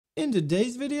In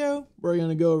today's video, we're going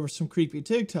to go over some creepy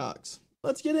TikToks.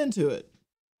 Let's get into it.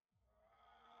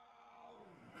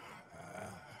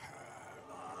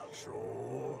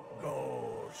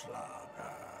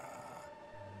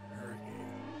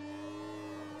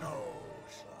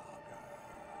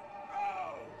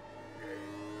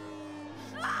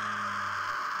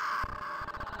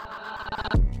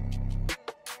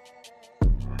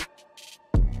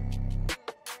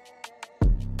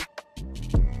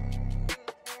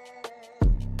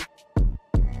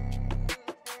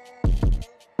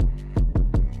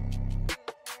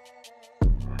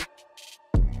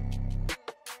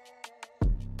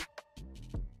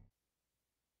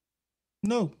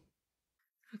 No.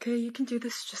 Okay, you can do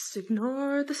this. Just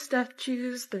ignore the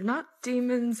statues. They're not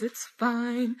demons. It's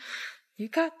fine. You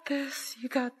got this. You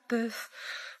got this.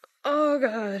 Oh,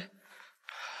 God.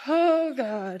 Oh,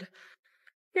 God.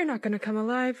 You're not gonna come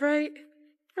alive, right?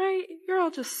 Right? You're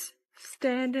all just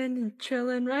standing and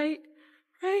chilling, right?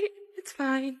 Right? It's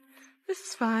fine. This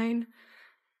is fine.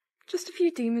 Just a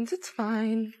few demons. It's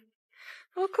fine.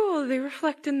 Oh, cool. They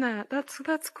reflect in that. That's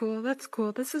cool. That's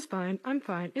cool. This is fine. I'm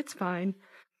fine. It's fine.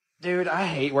 Dude, I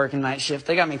hate working night shift.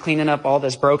 They got me cleaning up all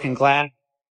this broken glass.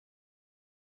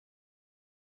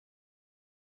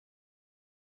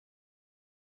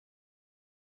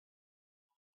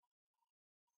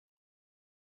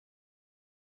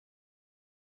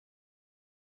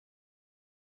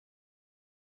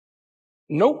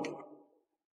 Nope.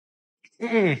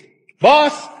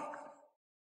 Boss!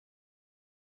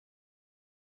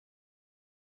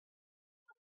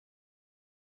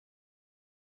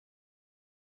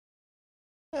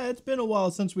 It's been a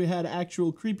while since we had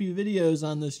actual creepy videos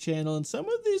on this channel, and some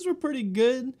of these were pretty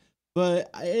good, but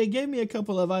it gave me a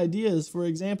couple of ideas. For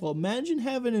example, imagine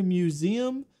having a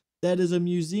museum that is a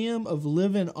museum of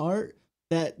living art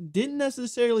that didn't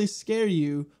necessarily scare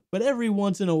you, but every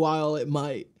once in a while it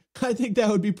might. I think that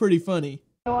would be pretty funny.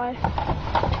 Why? What's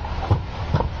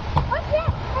that?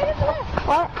 Right up there.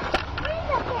 What? What is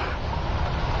up there?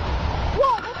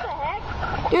 Whoa, what the heck?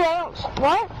 Dude, I don't.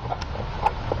 What?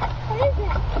 What is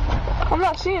that? I'm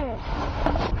not seeing it.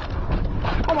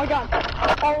 Oh my god.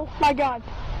 Oh my god.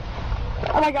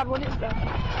 Oh my god, what is that?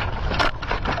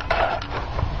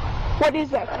 What is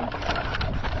that thing?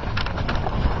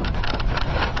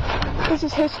 This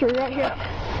is history right here.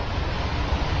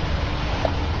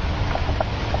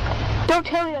 Don't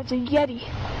tell me that's a Yeti.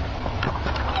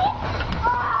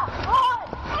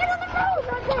 Right on the nose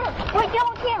right there. Wait,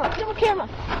 double camera. Double camera.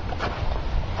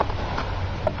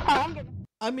 I'm gonna.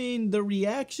 I mean, the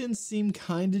reactions seem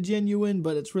kind of genuine,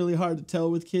 but it's really hard to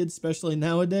tell with kids, especially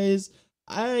nowadays.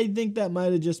 I think that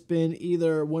might have just been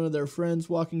either one of their friends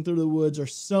walking through the woods or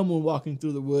someone walking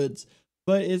through the woods.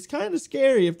 But it's kind of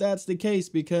scary if that's the case,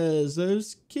 because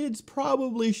those kids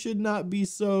probably should not be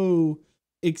so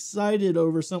excited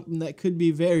over something that could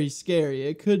be very scary.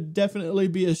 It could definitely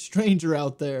be a stranger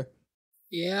out there.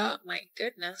 Yeah, my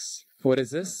goodness. What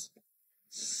is this?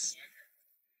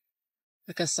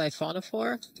 Like a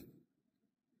siphonophore?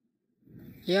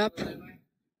 Yep.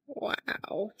 Wow.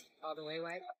 All the way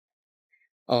white?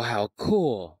 Oh, how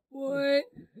cool. What?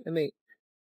 I mean,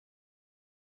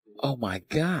 Oh my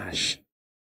gosh.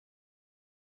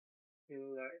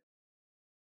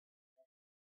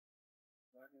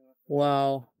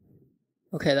 wow.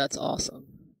 Okay, that's awesome.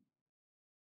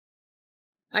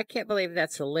 I can't believe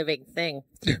that's a living thing.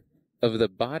 Of the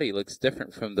body looks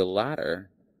different from the latter.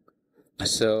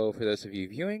 So, for those of you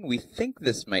viewing, we think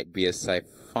this might be a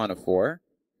siphonophore.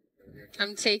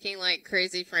 I'm taking like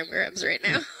crazy frame grabs right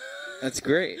now. That's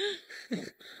great.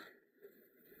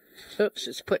 Oops,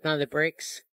 it's putting on the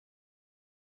brakes.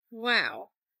 Wow.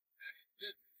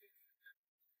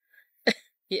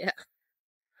 Yeah.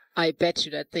 I bet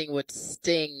you that thing would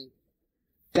sting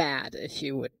bad if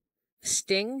you would.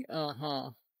 Sting? Uh-huh.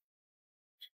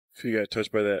 If you got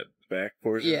touched by that back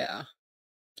portion? Yeah.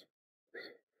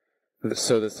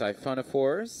 So the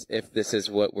siphonophores, if this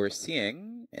is what we're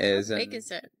seeing, is How big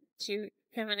is it? Do you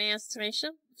have any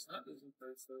estimation?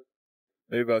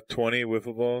 Maybe about 20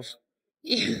 wiffle balls.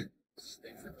 Yeah.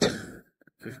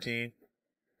 15.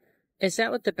 Is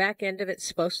that what the back end of it's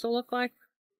supposed to look like?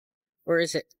 Or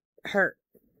is it hurt?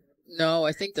 No,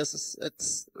 I think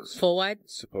it's full wide.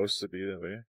 It's supposed to be that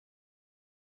way.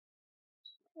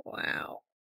 Wow.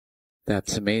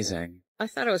 That's amazing. I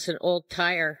thought it was an old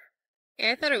tire.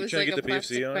 Yeah, I thought it was trying like to a get the BFC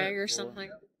plastic on bag it? or something.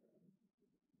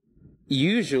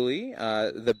 Usually,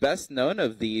 the best known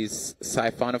of these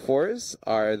siphonophores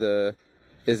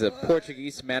is a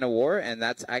Portuguese man of war, and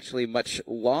that's actually much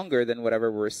longer than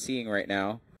whatever we're seeing right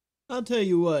now. I'll tell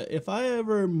you what, if I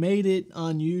ever made it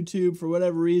on YouTube for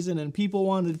whatever reason and people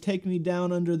wanted to take me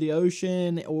down under the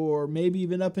ocean or maybe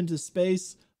even up into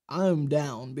space, I'm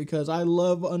down because I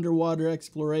love underwater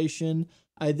exploration.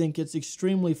 I think it's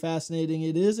extremely fascinating.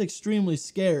 It is extremely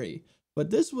scary,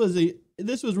 but this was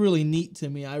really neat to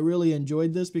me. I really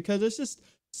enjoyed this because it's just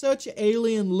such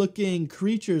alien looking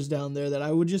creatures down there that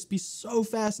I would just be so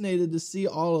fascinated to see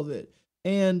all of it.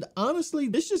 And honestly,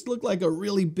 this just looked like a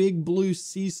really big blue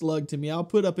sea slug to me. I'll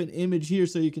put up an image here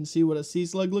so you can see what a sea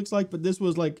slug looks like, but this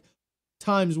was like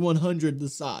times 100 the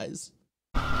size.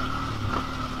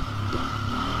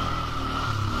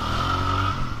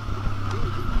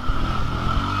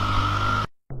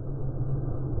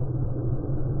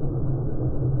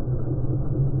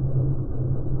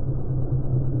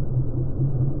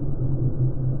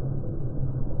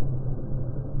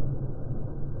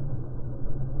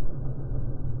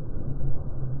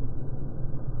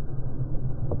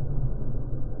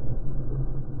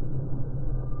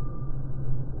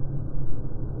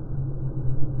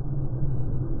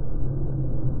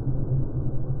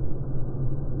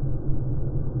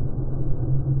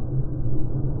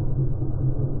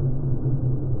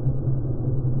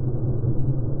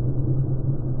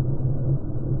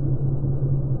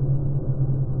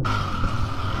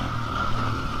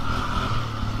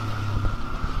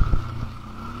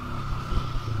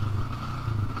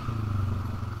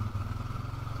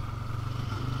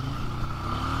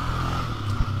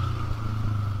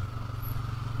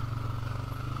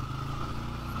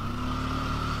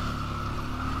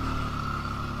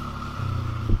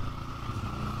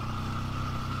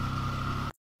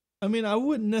 I mean, I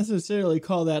wouldn't necessarily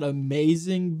call that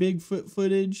amazing Bigfoot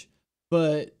footage,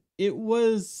 but it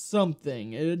was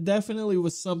something. It definitely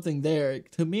was something there.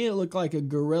 To me, it looked like a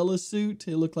gorilla suit.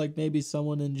 It looked like maybe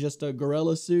someone in just a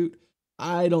gorilla suit.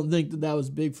 I don't think that was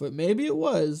Bigfoot. Maybe it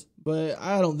was, but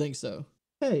I don't think so.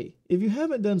 Hey, if you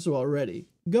haven't done so already,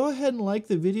 go ahead and like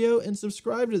the video and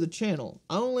subscribe to the channel.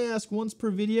 I only ask once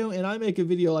per video, and I make a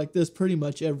video like this pretty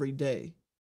much every day.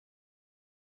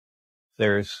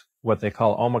 There's what they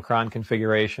call Omicron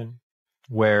configuration,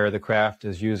 where the craft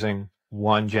is using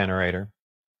one generator,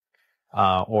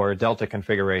 or Delta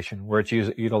configuration, where it's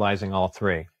utilizing all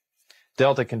three.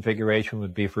 Delta configuration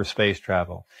would be for space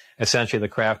travel. Essentially, the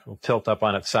craft will tilt up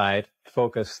on its side,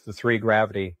 focus the three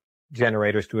gravity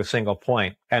generators to a single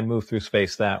point, and move through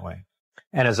space that way.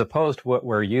 And as opposed to what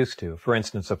we're used to, for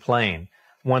instance, a plane,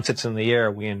 once it's in the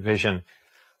air, we envision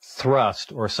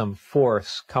thrust or some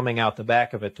force coming out the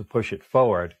back of it to push it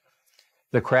forward.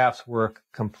 The crafts work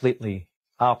completely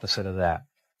opposite of that.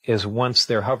 Is once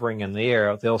they're hovering in the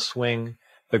air, they'll swing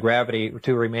the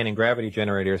two remaining gravity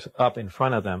generators up in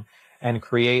front of them and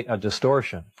create a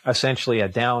distortion, essentially a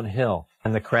downhill.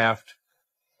 And the craft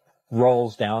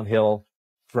rolls downhill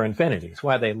for infinity. That's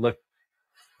why they look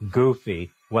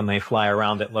goofy when they fly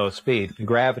around at low speed. The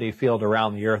gravity field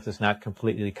around the Earth is not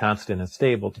completely constant and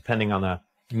stable, depending on the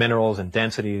minerals and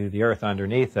density of the Earth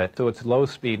underneath it. So its low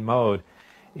speed mode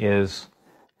is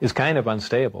kind of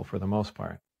unstable for the most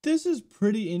part. This is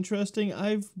pretty interesting.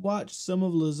 I've watched some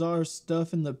of Lazar's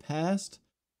stuff in the past.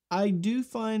 I do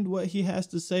find what he has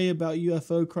to say about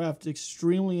UFO craft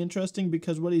extremely interesting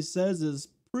because what he says is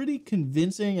pretty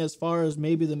convincing as far as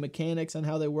maybe the mechanics and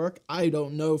how they work. I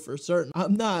don't know for certain.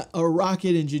 I'm not a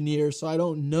rocket engineer, so I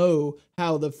don't know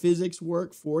how the physics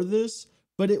work for this,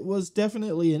 but it was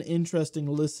definitely an interesting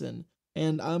listen.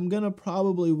 And I'm gonna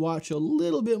probably watch a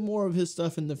little bit more of his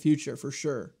stuff in the future for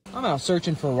sure. I'm out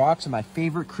searching for rocks in my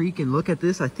favorite creek, and look at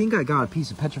this. I think I got a piece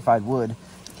of petrified wood.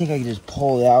 I think I can just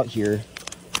pull it out here.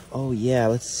 Oh yeah,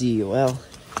 let's see. Well,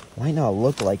 might not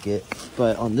look like it,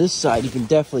 but on this side you can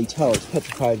definitely tell it's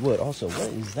petrified wood. Also,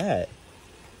 what is that?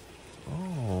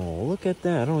 Oh, look at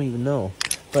that. I don't even know,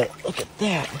 but look at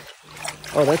that.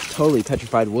 Oh, that's totally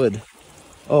petrified wood.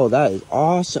 Oh, that is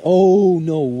awesome. Oh,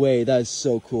 no way. That is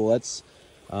so cool. That's,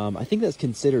 I think that's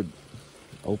considered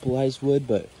opalized wood,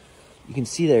 but you can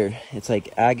see there, it's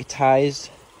like agatized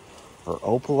or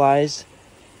opalized.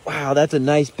 Wow, that's a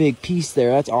nice big piece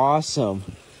there. That's awesome.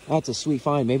 That's a sweet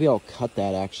find. Maybe I'll cut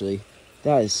that, actually.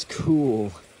 That is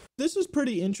cool. This is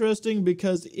pretty interesting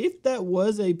because if that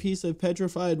was a piece of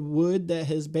petrified wood that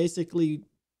has basically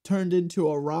turned into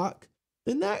a rock,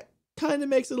 then that kind of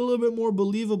makes it a little bit more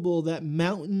believable that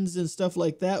mountains and stuff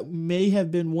like that may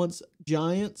have been once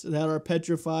giants that are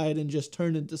petrified and just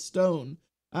turned into stone.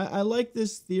 I like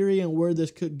this theory and where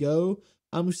this could go.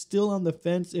 I'm still on the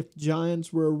fence if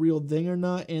giants were a real thing or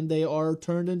not, and they are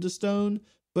turned into stone,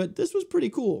 but this was pretty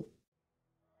cool.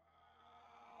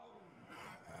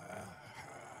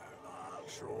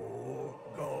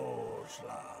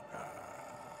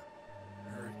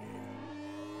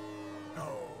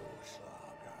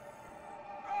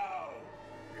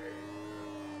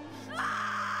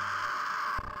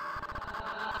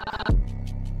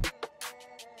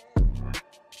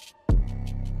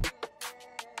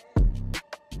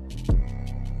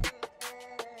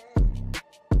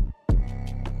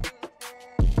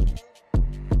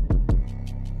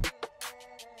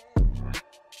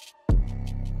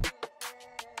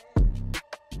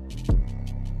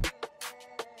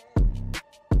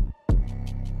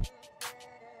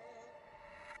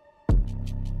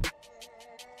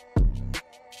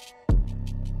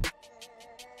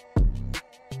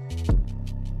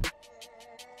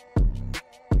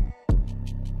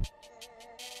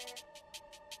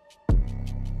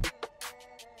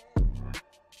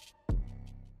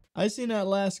 I seen that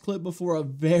last clip before a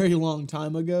very long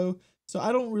time ago, so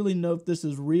I don't really know if this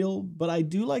is real, but I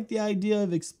do like the idea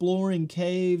of exploring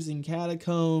caves and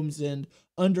catacombs and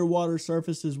underwater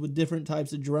surfaces with different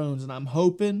types of drones, and I'm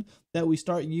hoping that we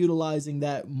start utilizing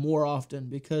that more often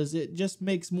because it just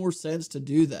makes more sense to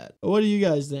do that. What do you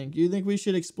guys think? Do you think we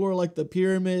should explore like the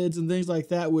pyramids and things like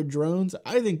that with drones?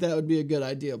 I think that would be a good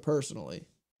idea personally.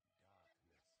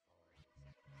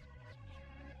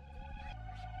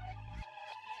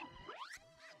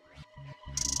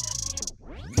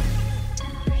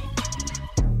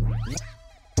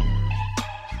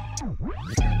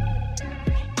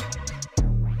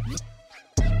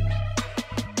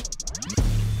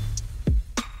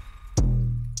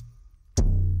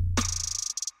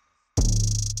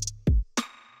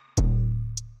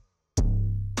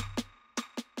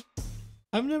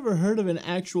 I've never heard of an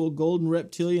actual golden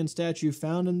reptilian statue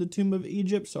found in the Tomb of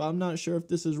Egypt, so I'm not sure if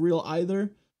this is real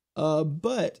either.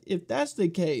 But if that's the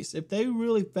case, if they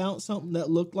really found something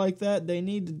that looked like that, they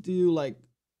need to do like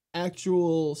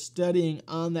actual studying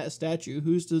on that statue.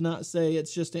 Who's to not say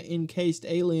it's just an encased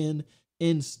alien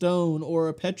in stone or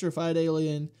a petrified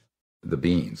alien? The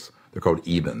beings, they're called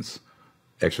EBENs,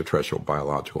 extraterrestrial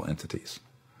biological entities.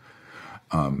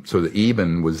 So the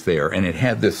EBEN was there, and it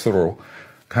had this sort of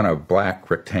kind of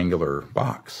black rectangular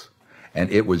box,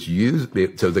 and it was used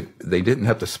so they didn't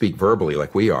have to speak verbally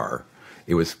like we are.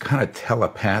 It was kind of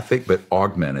telepathic but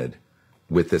augmented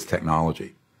with this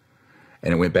technology,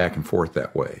 and it went back and forth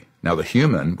that way. Now the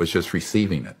human was just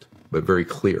receiving it, but very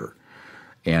clear,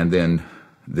 and then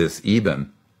this EBEN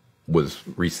was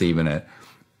receiving it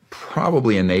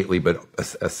probably innately but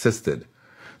assisted.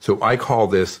 So I call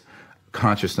this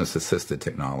consciousness assisted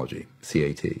technology,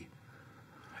 CAT.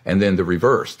 And then the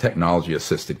reverse,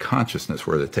 technology-assisted consciousness,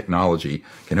 where the technology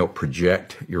can help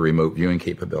project your remote viewing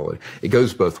capability. It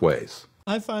goes both ways.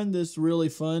 I find this really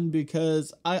fun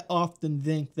because I often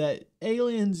think that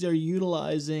aliens are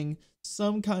utilizing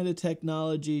some kind of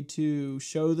technology to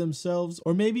show themselves,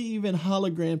 or maybe even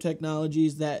hologram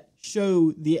technologies that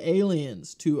show the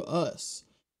aliens to us.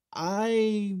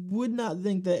 I would not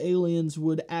think that aliens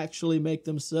would actually make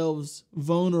themselves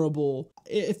vulnerable.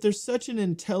 If they're such an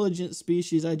intelligent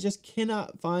species, I just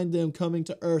cannot find them coming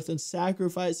to Earth and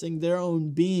sacrificing their own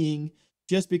being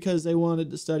just because they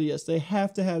wanted to study us. They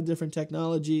have to have different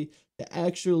technology to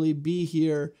actually be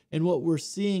here, and what we're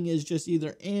seeing is just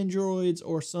either androids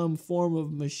or some form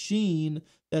of machine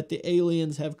that the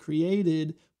aliens have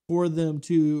created for them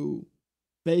to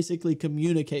basically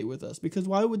communicate with us. Because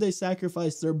why would they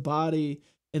sacrifice their body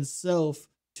and self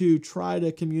to try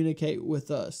to communicate with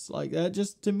us? Like, that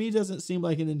just to me doesn't seem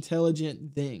like an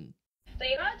intelligent thing. So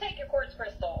you're going to take your quartz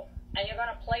crystal and you're going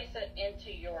to place it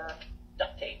into your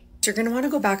duct tape. You're going to want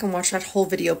to go back and watch that whole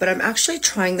video, but I'm actually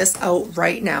trying this out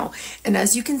right now. And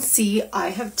as you can see, I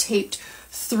have taped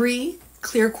 3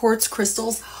 clear quartz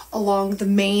crystals along the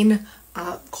main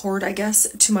cord, I guess,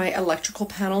 to my electrical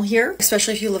panel here.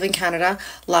 Especially if you live in Canada.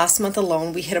 Last month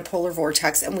alone, we hit a polar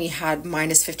vortex and we had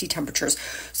 -50 temperatures.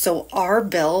 So our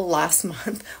bill last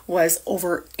month was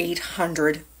over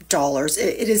 $800.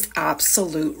 It is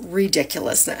absolute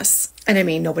ridiculousness. And I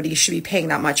mean, nobody should be paying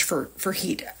that much for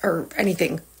heat or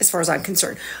anything as far as I'm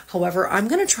concerned. However, I'm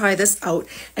going to try this out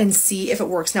and see if it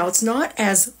works. Now, it's not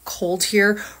as cold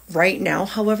here right now.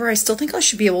 However, I still think I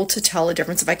should be able to tell a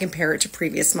difference if I compare it to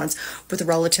previous months with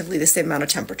relatively the same amount of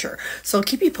temperature. So I'll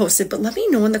keep you posted, but let me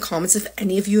know in the comments if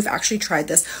any of you have actually tried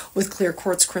this with clear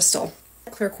quartz crystal.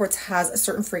 Clear quartz has a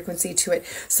certain frequency to it,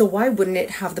 so why wouldn't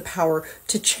it have the power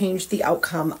to change the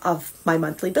outcome of my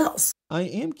monthly bills? I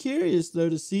am curious though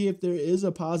to see if there is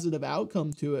a positive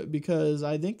outcome to it, because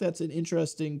I think that's an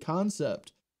interesting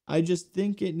concept. I just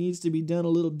think it needs to be done a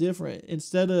little different.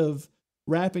 Instead of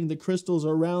wrapping the crystals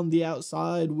around the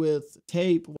outside with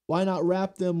tape, why not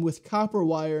wrap them with copper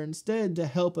wire instead to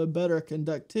help a better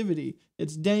conductivity?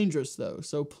 It's dangerous though,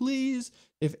 so please,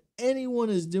 if anyone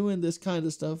is doing this kind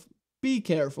of stuff, be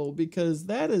careful, because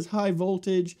that is high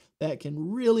voltage that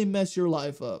can really mess your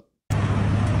life up.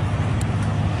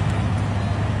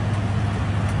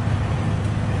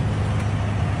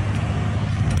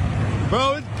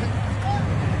 Bro, it's...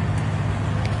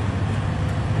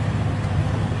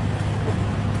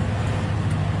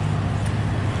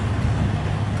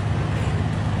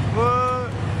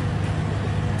 What?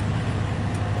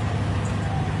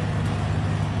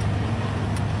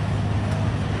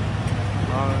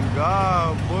 Oh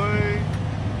God, boy.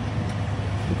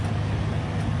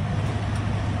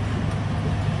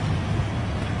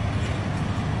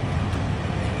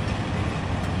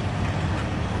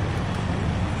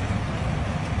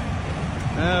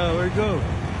 Where'd it go?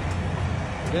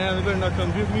 Damn, they better not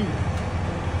come get me.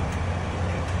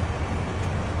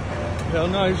 Hell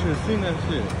no, you should have seen that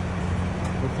shit.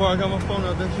 Before I got my phone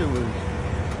out, that shit was...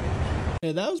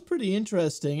 Yeah, that was pretty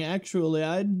interesting, actually.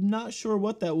 I'm not sure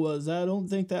what that was. I don't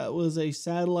think that was a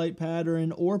satellite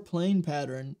pattern or plane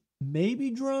pattern. Maybe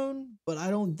drone, but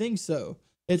I don't think so.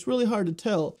 It's really hard to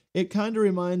tell. It kind of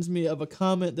reminds me of a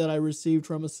comment that I received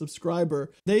from a subscriber.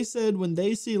 They said when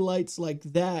they see lights like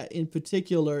that in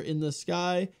particular in the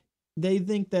sky, they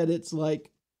think that it's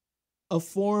like a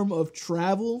form of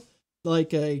travel,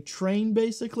 like a train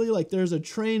basically. Like there's a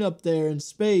train up there in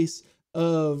space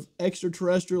of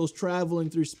extraterrestrials traveling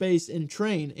through space in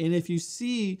train. And if you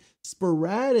see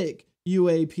sporadic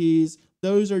UAPs,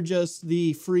 those are just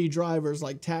the free drivers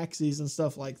like taxis and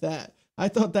stuff like that. I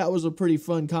thought that was a pretty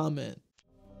fun comment.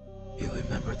 You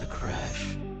remember the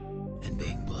crash and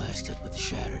being blasted with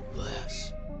shattered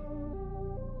glass.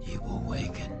 You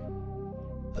awaken,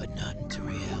 but not into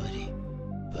reality,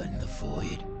 but in the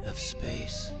void of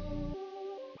space.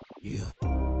 You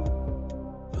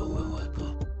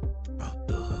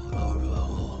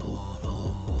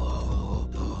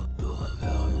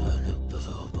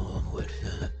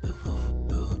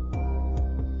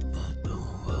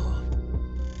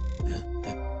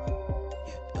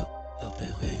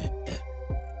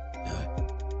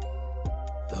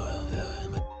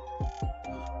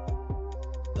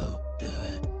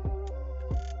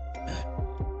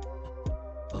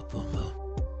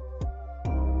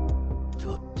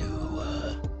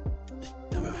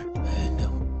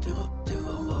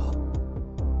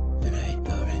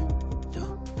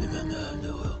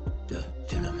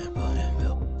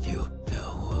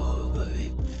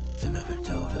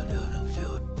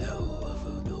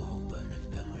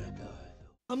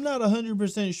I'm not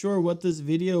 100% sure what this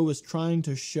video was trying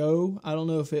to show. I don't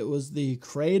know if it was the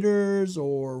craters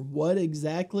or what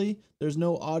exactly. There's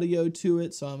no audio to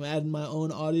it, so I'm adding my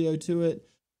own audio to it.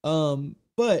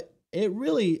 But it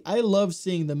really, I love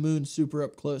seeing the moon super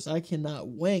up close. I cannot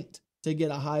wait to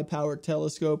get a high-powered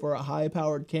telescope or a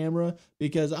high-powered camera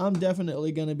because I'm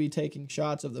definitely going to be taking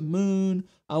shots of the moon.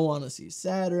 I want to see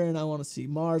Saturn. I want to see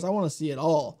Mars. I want to see it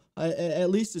all, at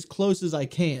least as close as I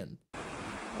can.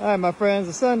 All right, my friends,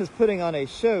 the sun is putting on a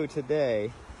show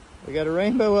today. We got a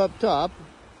rainbow up top.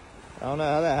 I don't know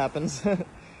how that happens.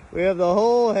 We have the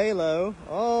whole halo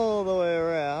all the way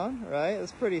around, right?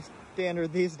 That's pretty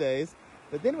standard these days.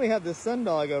 But then we have the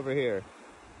sundog over here.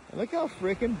 And look how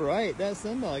freaking bright that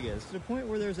sundog is, to the point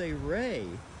where there's a ray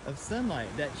of sunlight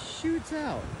that shoots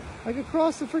out like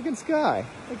across the freaking sky.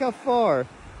 Look how far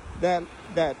that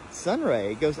sun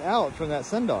ray goes out from that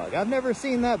sundog. I've never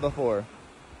seen that before.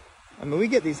 I mean, we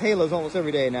get these halos almost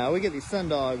every day now. We get these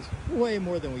sundogs way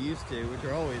more than we used to, which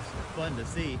are always fun to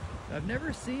see. But I've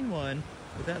never seen one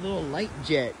with that little light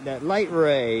jet, that light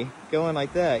ray going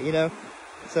like that, you know?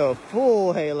 So a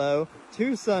full halo,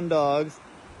 2 sundogs,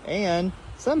 and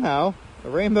somehow a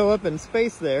rainbow up in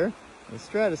space there, in the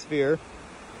stratosphere.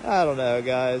 I don't know,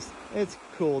 guys. It's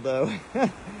cool, though.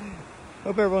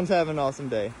 Hope everyone's having an awesome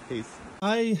day. Peace.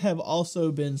 I have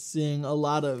also been seeing a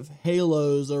lot of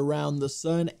halos around the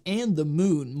sun and the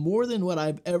moon, more than what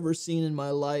I've ever seen in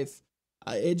my life.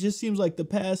 It just seems like the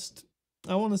past,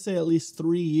 I want to say at least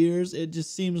 3 years, it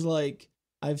just seems like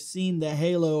I've seen the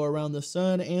halo around the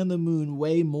sun and the moon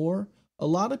way more. A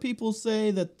lot of people say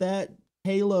that that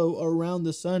halo around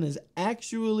the sun is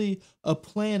actually a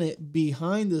planet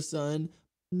behind the sun.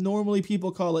 Normally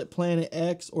people call it Planet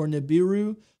X or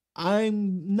Nibiru.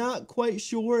 I'm not quite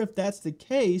sure if that's the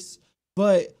case,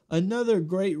 but another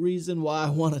great reason why I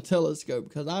want a telescope,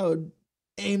 because I would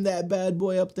aim that bad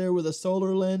boy up there with a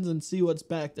solar lens and see what's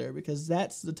back there, because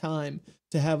that's the time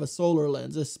to have a solar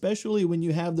lens, especially when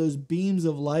you have those beams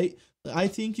of light. I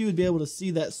think you would be able to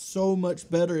see that so much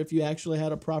better if you actually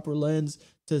had a proper lens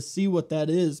to see what that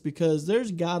is, because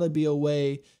there's got to be a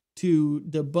way to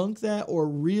debunk that or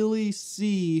really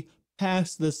see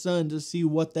past the sun to see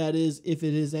what that is, if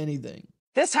it is anything.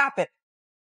 This happened.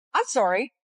 I'm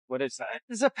sorry. What is that?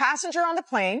 There's a passenger on the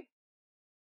plane,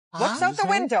 looks out the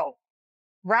window,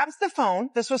 grabs the phone.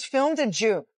 This was filmed in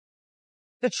June.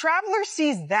 The traveler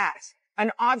sees that, an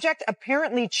object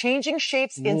apparently changing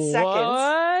shapes in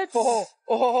seconds.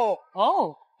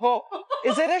 Oh.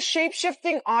 Is it a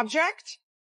shape-shifting object?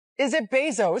 Is it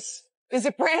Bezos? Is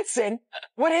it Branson?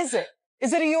 What is it?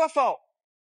 Is it a UFO?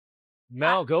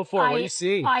 Mel, go for it. What do you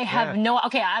see? I have no...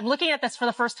 Okay, I'm looking at this for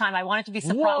the first time. I want it to be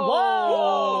surprised.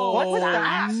 Whoa! What's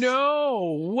that?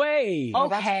 No way! Oh,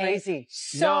 that's crazy.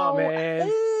 So, no, man.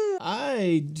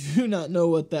 I do not know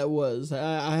what that was.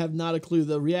 I have not a clue.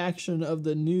 The reaction of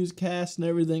the newscast and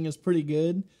everything is pretty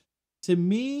good. To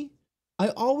me, I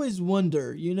always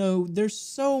wonder, you know, there's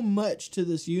so much to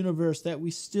this universe that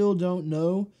we still don't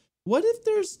know. What if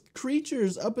there's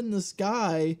creatures up in the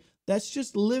sky that's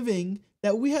just living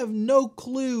that we have no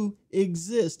clue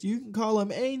exist? You can call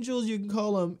them angels, you can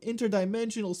call them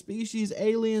interdimensional species,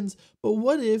 aliens, but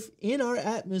what if in our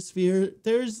atmosphere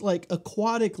there's like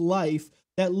aquatic life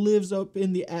that lives up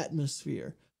in the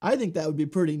atmosphere? I think that would be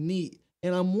pretty neat.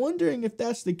 And I'm wondering if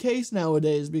that's the case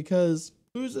nowadays, because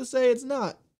who's to say it's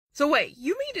not? So wait,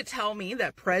 you mean to tell me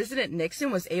that President Nixon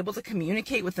was able to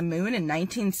communicate with the moon in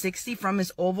 1960 from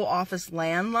his Oval Office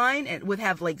landline and would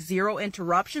have like zero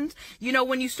interruptions? You know,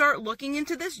 when you start looking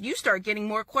into this, you start getting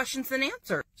more questions than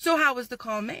answers. So how was the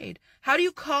call made? How do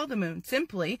you call the moon?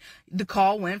 Simply, the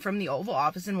call went from the Oval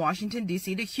Office in Washington,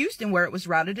 D.C. to Houston, where it was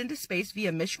routed into space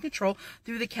via mission control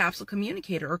through the capsule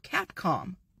communicator, or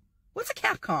Capcom. What's a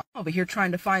Capcom? Over here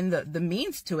trying to find the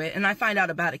means to it, and I find out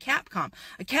about a Capcom.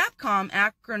 A Capcom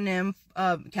acronym,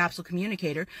 capsule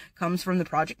communicator, comes from the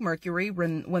Project Mercury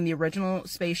when the original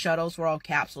space shuttles were all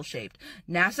capsule shaped.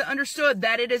 NASA understood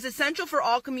that it is essential for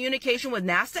all communication with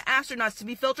NASA astronauts to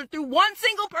be filtered through one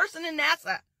single person in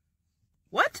NASA.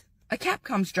 What? A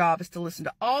Capcom's job is to listen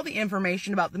to all the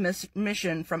information about the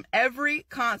mission from every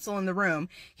console in the room,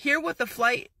 hear what the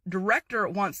flight director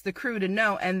wants the crew to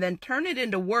know, and then turn it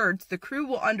into words the crew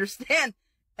will understand,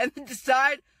 and then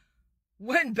decide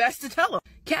when best to tell them.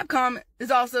 Capcom is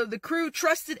also the crew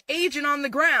trusted agent on the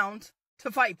ground to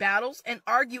fight battles and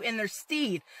argue in their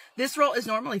stead. This role is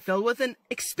normally filled with an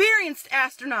experienced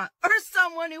astronaut or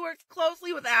someone who works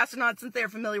closely with astronauts since they are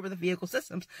familiar with the vehicle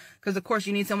systems. Because, of course,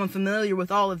 you need someone familiar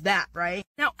with all of that, right?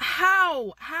 Now,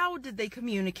 how did they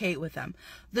communicate with them?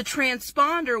 The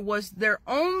transponder was their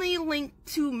only link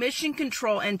to mission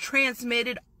control and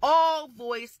transmitted all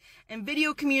voice and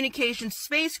video communication,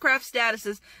 spacecraft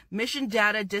statuses, mission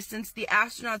data, distance, the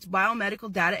astronauts'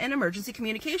 biomedical data, and emergency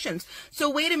communications. So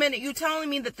wait a minute, you're telling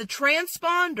me that the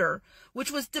transponder,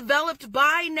 which was developed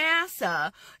by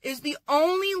NASA, is the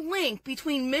only link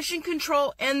between mission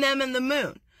control and them and the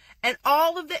moon. And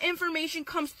all of the information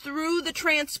comes through the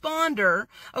transponder,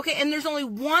 okay, and there's only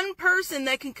one person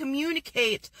that can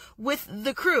communicate with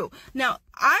the crew. Now,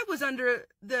 I was under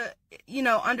the,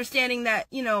 understanding that,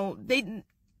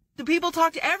 the people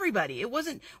talk to everybody. It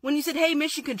wasn't, when you said, hey,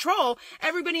 mission control,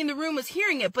 everybody in the room was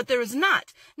hearing it, but there was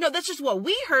not. No, that's just what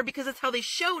we heard because that's how they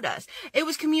showed us. It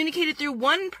was communicated through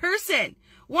one person.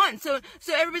 One. So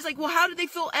everybody's like, well, how did they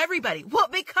fool everybody? Well,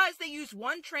 because they used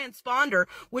one transponder,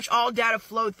 which all data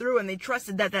flowed through, and they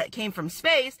trusted that came from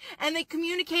space, and they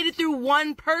communicated through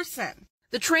one person.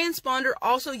 The transponder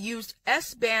also used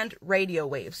S-band radio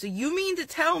waves. So you mean to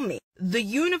tell me the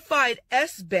unified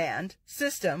S-band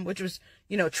system, which was,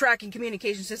 tracking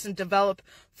communication system developed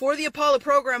for the Apollo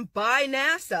program by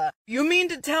NASA, you mean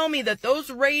to tell me that those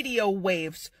radio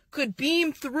waves could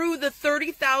beam through the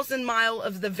 30,000 mile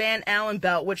of the Van Allen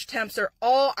belt, which temps are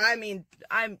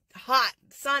I'm hot,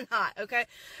 sun hot, okay?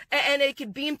 And it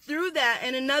could beam through that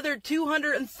and another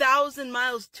 200,000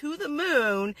 miles to the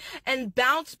moon and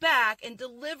bounce back and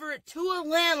deliver it to a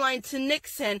landline to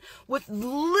Nixon with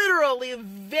literally a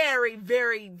very,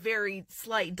 very, very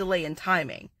slight delay in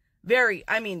timing.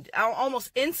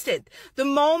 Almost instant. The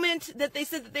moment that they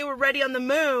said that they were ready on the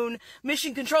moon,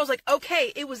 mission control was like,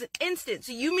 okay, it was an instant.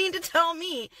 So you mean to tell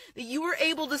me that you were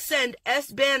able to send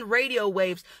S-band radio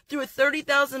waves through a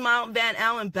 30,000 mile Van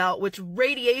Allen belt, which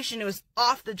radiation was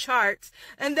off the charts,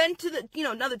 and then to the,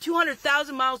 another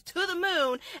 200,000 miles to the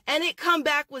moon, and it come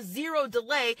back with zero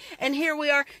delay, and here we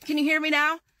are. Can you hear me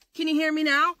now? Can you hear me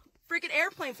now? Freaking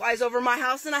airplane flies over my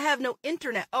house and I have no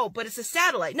internet. Oh, but it's a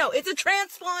satellite. No, it's a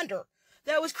transponder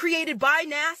that was created by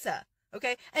NASA.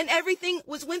 Okay. And everything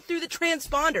went through the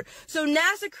transponder. So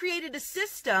NASA created a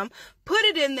system, put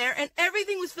it in there, and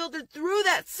everything was filtered through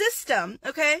that system.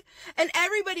 Okay. And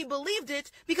everybody believed it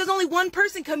because only one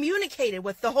person communicated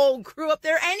with the whole crew up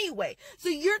there anyway. So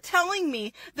you're telling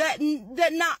me that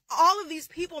not all of these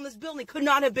people in this building could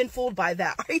not have been fooled by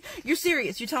that. Right? You're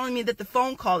serious. You're telling me that the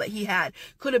phone call that he had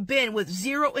could have been with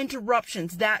zero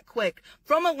interruptions that quick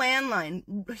from a landline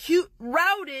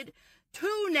routed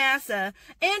to NASA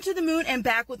and to the moon and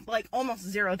back with almost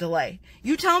zero delay.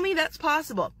 You tell me that's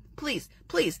possible. Please,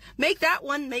 make that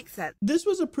one make sense. This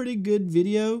was a pretty good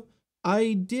video.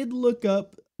 I did look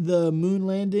up the moon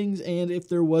landings and if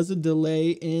there was a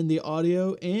delay in the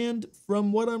audio, and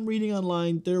from what I'm reading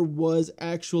online, there was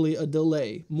actually a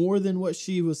delay, more than what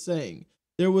she was saying.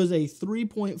 There was a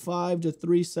 3.5 to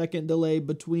 3 second delay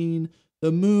between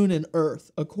the moon and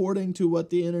Earth, according to what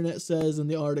the internet says in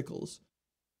the articles.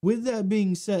 With that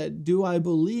being said, do I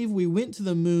believe we went to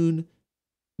the moon?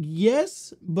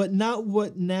 Yes, but not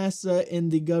what NASA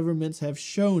and the governments have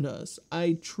shown us.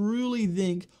 I truly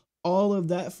think all of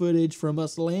that footage from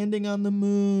us landing on the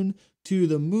moon to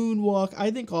the moonwalk,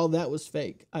 I think all that was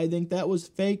fake. I think that was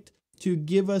faked to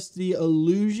give us the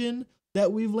illusion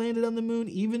that we've landed on the moon,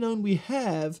 even though we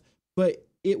have, but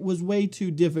it was way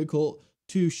too difficult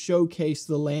to showcase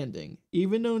the landing.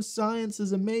 Even though science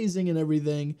is amazing and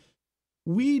everything,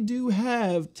 we do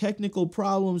have technical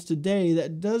problems today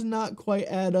that does not quite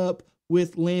add up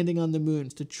with landing on the moon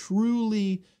to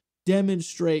truly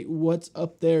demonstrate what's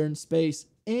up there in space.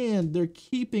 And they're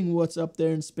keeping what's up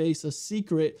there in space a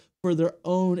secret for their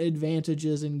own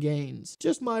advantages and gains.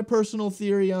 Just my personal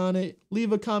theory on it.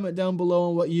 Leave a comment down below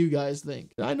on what you guys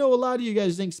think. I know a lot of you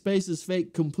guys think space is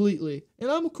fake completely,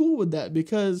 and I'm cool with that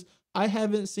because I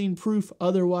haven't seen proof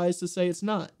otherwise to say it's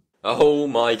not. Oh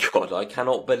my god, I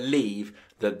cannot believe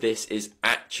that this is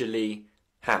actually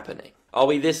happening. Are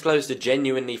we this close to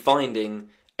genuinely finding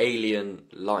alien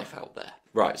life out there?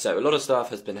 Right, so a lot of stuff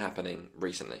has been happening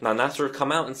recently. Now, NASA have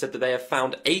come out and said that they have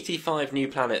found 85 new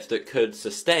planets that could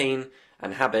sustain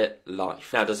and habit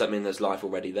life. Now, does that mean there's life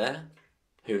already there?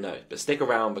 Who knows? But stick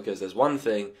around because there's one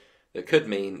thing that could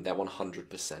mean there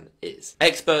 100% is.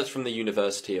 Experts from the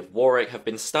University of Warwick have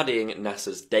been studying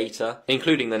NASA's data,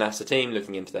 including the NASA team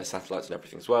looking into their satellites and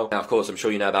everything as well. Now, of course, I'm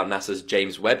sure you know about NASA's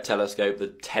James Webb Telescope, the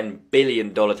 $10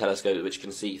 billion telescope which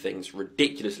can see things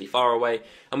ridiculously far away,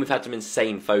 and we've had some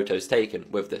insane photos taken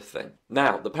with this thing.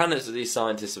 Now, the planets that these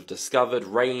scientists have discovered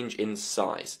range in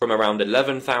size, from around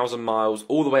 11,000 miles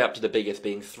all the way up to the biggest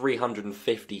being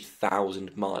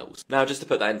 350,000 miles. Now, just to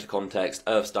put that into context,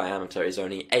 Earth's diameter is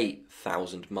only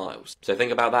 8,000 miles. So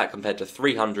think about that compared to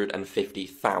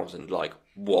 350,000, like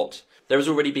what? There has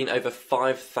already been over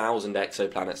 5,000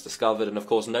 exoplanets discovered, and of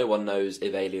course no one knows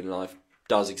if alien life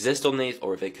does exist on these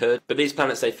or if it could. But these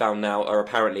planets they found now are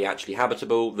apparently actually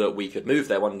habitable, that we could move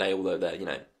there one day, although they're, you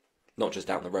know, not just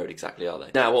down the road exactly, are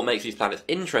they? Now, what makes these planets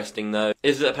interesting, though,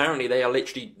 is that apparently they are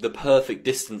literally the perfect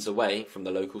distance away from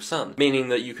the local sun, meaning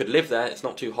that you could live there, it's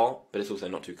not too hot, but it's also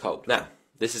not too cold. Now,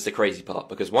 this is the crazy part,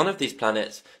 because one of these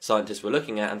planets scientists were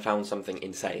looking at and found something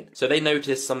insane. So they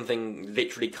noticed something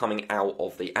literally coming out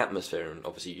of the atmosphere, and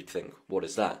obviously you'd think, what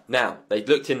is that? Now, they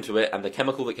looked into it, and the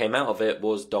chemical that came out of it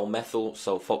was dimethyl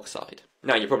sulfoxide.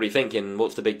 Now, you're probably thinking,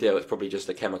 what's the big deal? It's probably just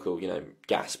a chemical, you know,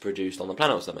 gas produced on the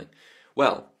planet or something.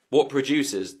 Well, what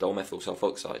produces dimethyl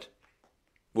sulfoxide?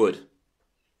 Wood.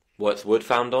 What's wood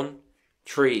found on?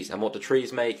 Trees. And what do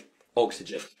trees make?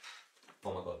 Oxygen.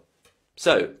 Oh my god.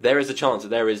 So, there is a chance that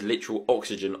there is literal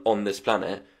oxygen on this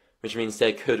planet, which means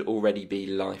there could already be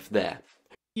life there.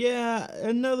 Yeah,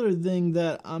 another thing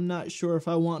that I'm not sure if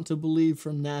I want to believe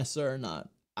from NASA or not.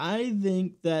 I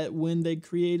think that when they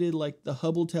created like the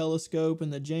Hubble telescope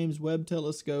and the James Webb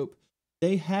telescope,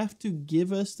 they have to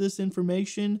give us this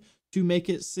information to make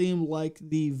it seem like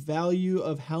the value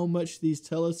of how much these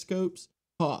telescopes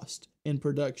cost in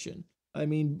production. I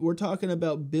mean, we're talking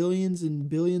about billions and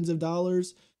billions of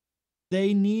dollars.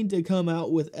 They need to come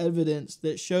out with evidence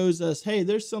that shows us, hey,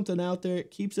 there's something out there.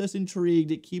 It keeps us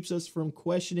intrigued. It keeps us from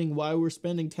questioning why we're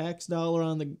spending tax dollar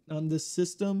on this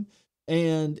system.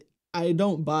 And I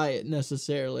don't buy it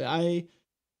necessarily.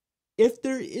 If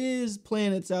there is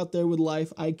planets out there with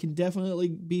life, I can definitely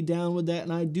be down with that,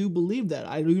 and I do believe that.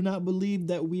 I do not believe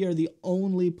that we are the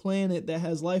only planet that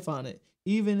has life on it.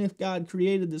 Even if God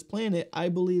created this planet, I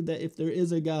believe that if there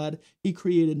is a God, he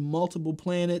created multiple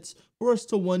planets for us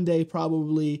to one day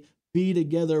probably be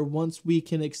together once we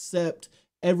can accept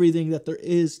everything that there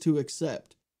is to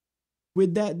accept.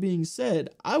 With that being said,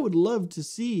 I would love to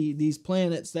see these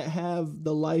planets that have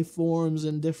the life forms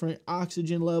and different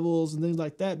oxygen levels and things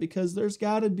like that, because there's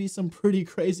got to be some pretty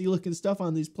crazy looking stuff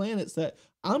on these planets that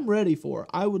I'm ready for.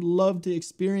 I would love to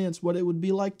experience what it would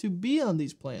be like to be on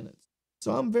these planets.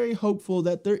 So I'm very hopeful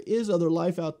that there is other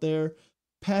life out there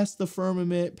past the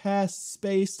firmament, past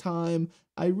space-time.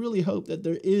 I really hope that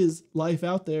there is life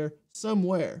out there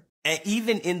somewhere. And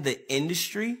even in the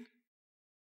industry,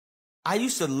 I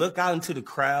used to look out into the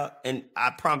crowd, and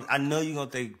I promise, I know you're going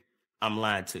to think I'm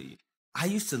lying to you. I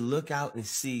used to look out and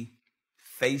see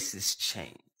faces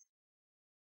change.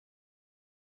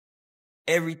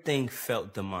 Everything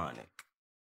felt demonic.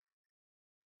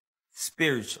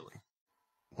 Spiritually.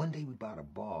 One day we bought a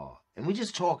bar, and we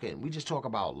just talk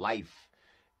about life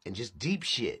and just deep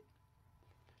shit.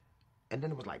 And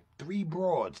then it was like 3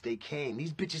 broads, they came.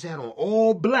 These bitches had on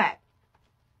all black.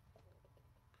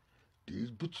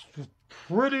 These bitches was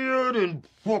prettier than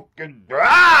fucking...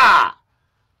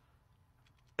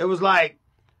 It was like,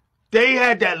 they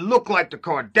had that look like the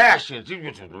Kardashians. These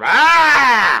bitches...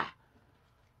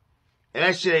 And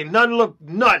that shit ain't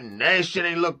nothing. That shit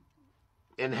ain't look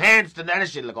enhanced and that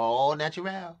shit look all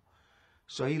natural.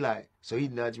 So he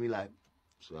nudged me like,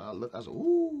 So I look, I said,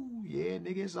 ooh, yeah,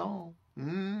 nigga, it's on.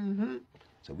 Mm-hmm.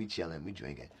 So we chilling, we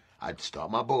drinking. I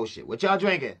start my bullshit. What y'all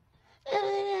drinking?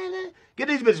 Get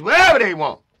these bitches whatever they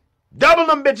want. Double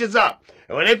them bitches up.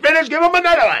 And when they finish, give them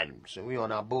another one. So we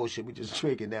on our bullshit. We just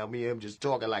drinking now. Me and him just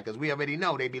talking like, because we already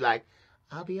know. They be like,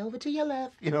 I'll be over to your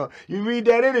left. You know, you read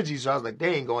that energy. So I was like,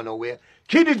 they ain't going nowhere.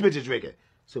 Keep these bitches drinking.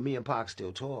 So me and Pac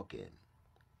still talking.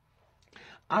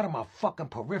 Out of my fucking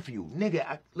peripheral.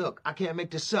 Nigga, look, I can't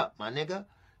make this up, my nigga.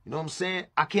 You know what I'm saying?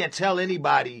 I can't tell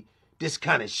anybody this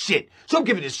kind of shit. So I'm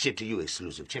giving this shit to you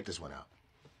exclusive. Check this one out.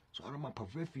 So out of my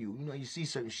peripheral, you know, you see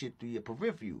certain shit through your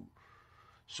peripheral.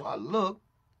 So I look,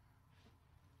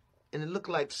 and it looked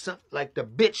like like the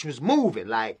bitch was moving,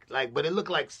 but it looked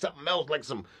like something else, like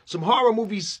some horror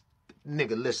movies.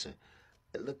 Nigga, listen,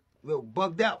 it looked real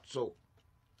bugged out. So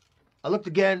I looked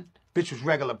again, bitch was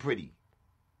regular pretty.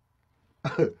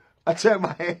 I turned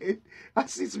my head, I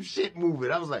see some shit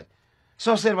moving. I was like,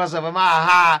 so I said to myself, am I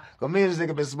high? Cause me and this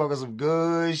nigga been smoking some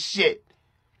good shit.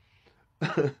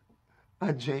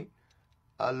 I drink,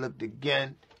 I looked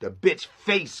again, the bitch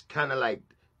face kind of like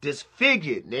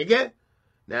disfigured, nigga.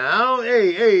 Now,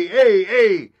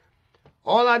 hey.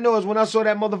 All I know is when I saw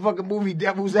that motherfucking movie,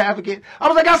 Devil's Advocate, I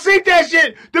was like, I seen that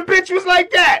shit. The bitch was like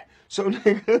that. So,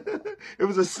 nigga, it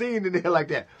was a scene in there like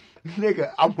that.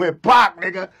 Nigga, I went Pac,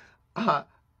 nigga. I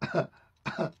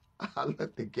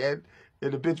looked again,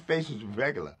 and the bitch face was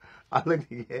regular. I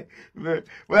looked again. Well,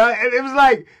 it was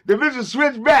like the bitch was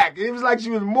switched back. It was like she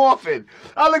was morphing.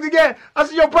 I looked again. I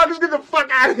said, yo, Pac, let's get the fuck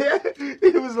out of here.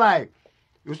 He was like,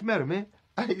 what's the matter, man?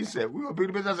 He said, we gonna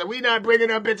bring the bitch. I said, we not bringing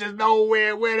them bitches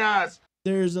nowhere with us.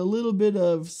 There's a little bit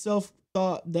of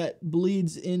self-thought that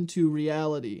bleeds into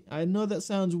reality. I know that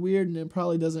sounds weird and it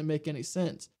probably doesn't make any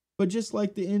sense. But just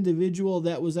like the individual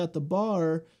that was at the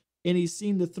bar and he's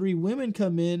seen the 3 women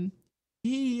come in,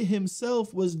 he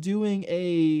himself was doing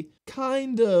a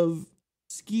kind of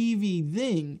skeevy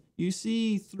thing. You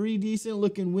see 3 decent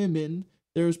looking women.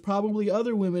 There's probably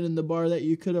other women in the bar that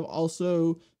you could have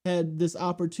also had this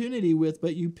opportunity with,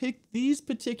 but you picked these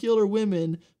particular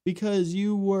women because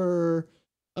you were,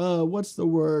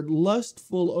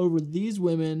 lustful over these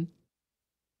women.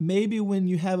 Maybe when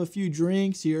you have a few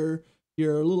drinks, you're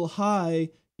a little high,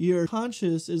 your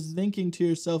conscious is thinking to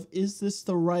yourself, is this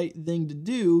the right thing to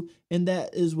do? And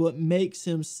that is what makes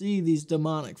him see these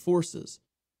demonic forces.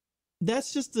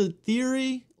 That's just a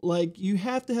theory. Like, you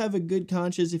have to have a good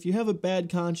conscience. If you have a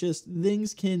bad conscience,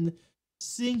 things can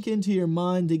sink into your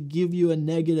mind to give you a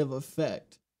negative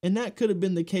effect. And that could have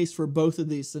been the case for both of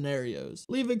these scenarios.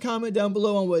 Leave a comment down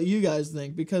below on what you guys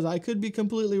think, because I could be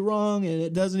completely wrong and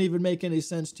it doesn't even make any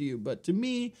sense to you. But to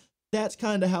me, that's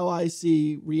kind of how I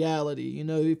see reality. You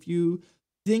know, if you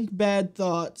think bad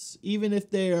thoughts, even if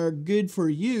they are good for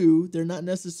you, they're not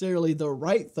necessarily the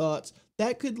right thoughts,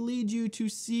 that could lead you to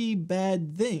see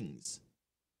bad things.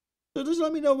 So just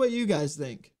let me know what you guys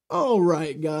think.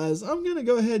 Alright guys, I'm going to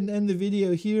go ahead and end the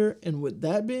video here, and with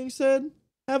that being said,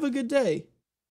 have a good day.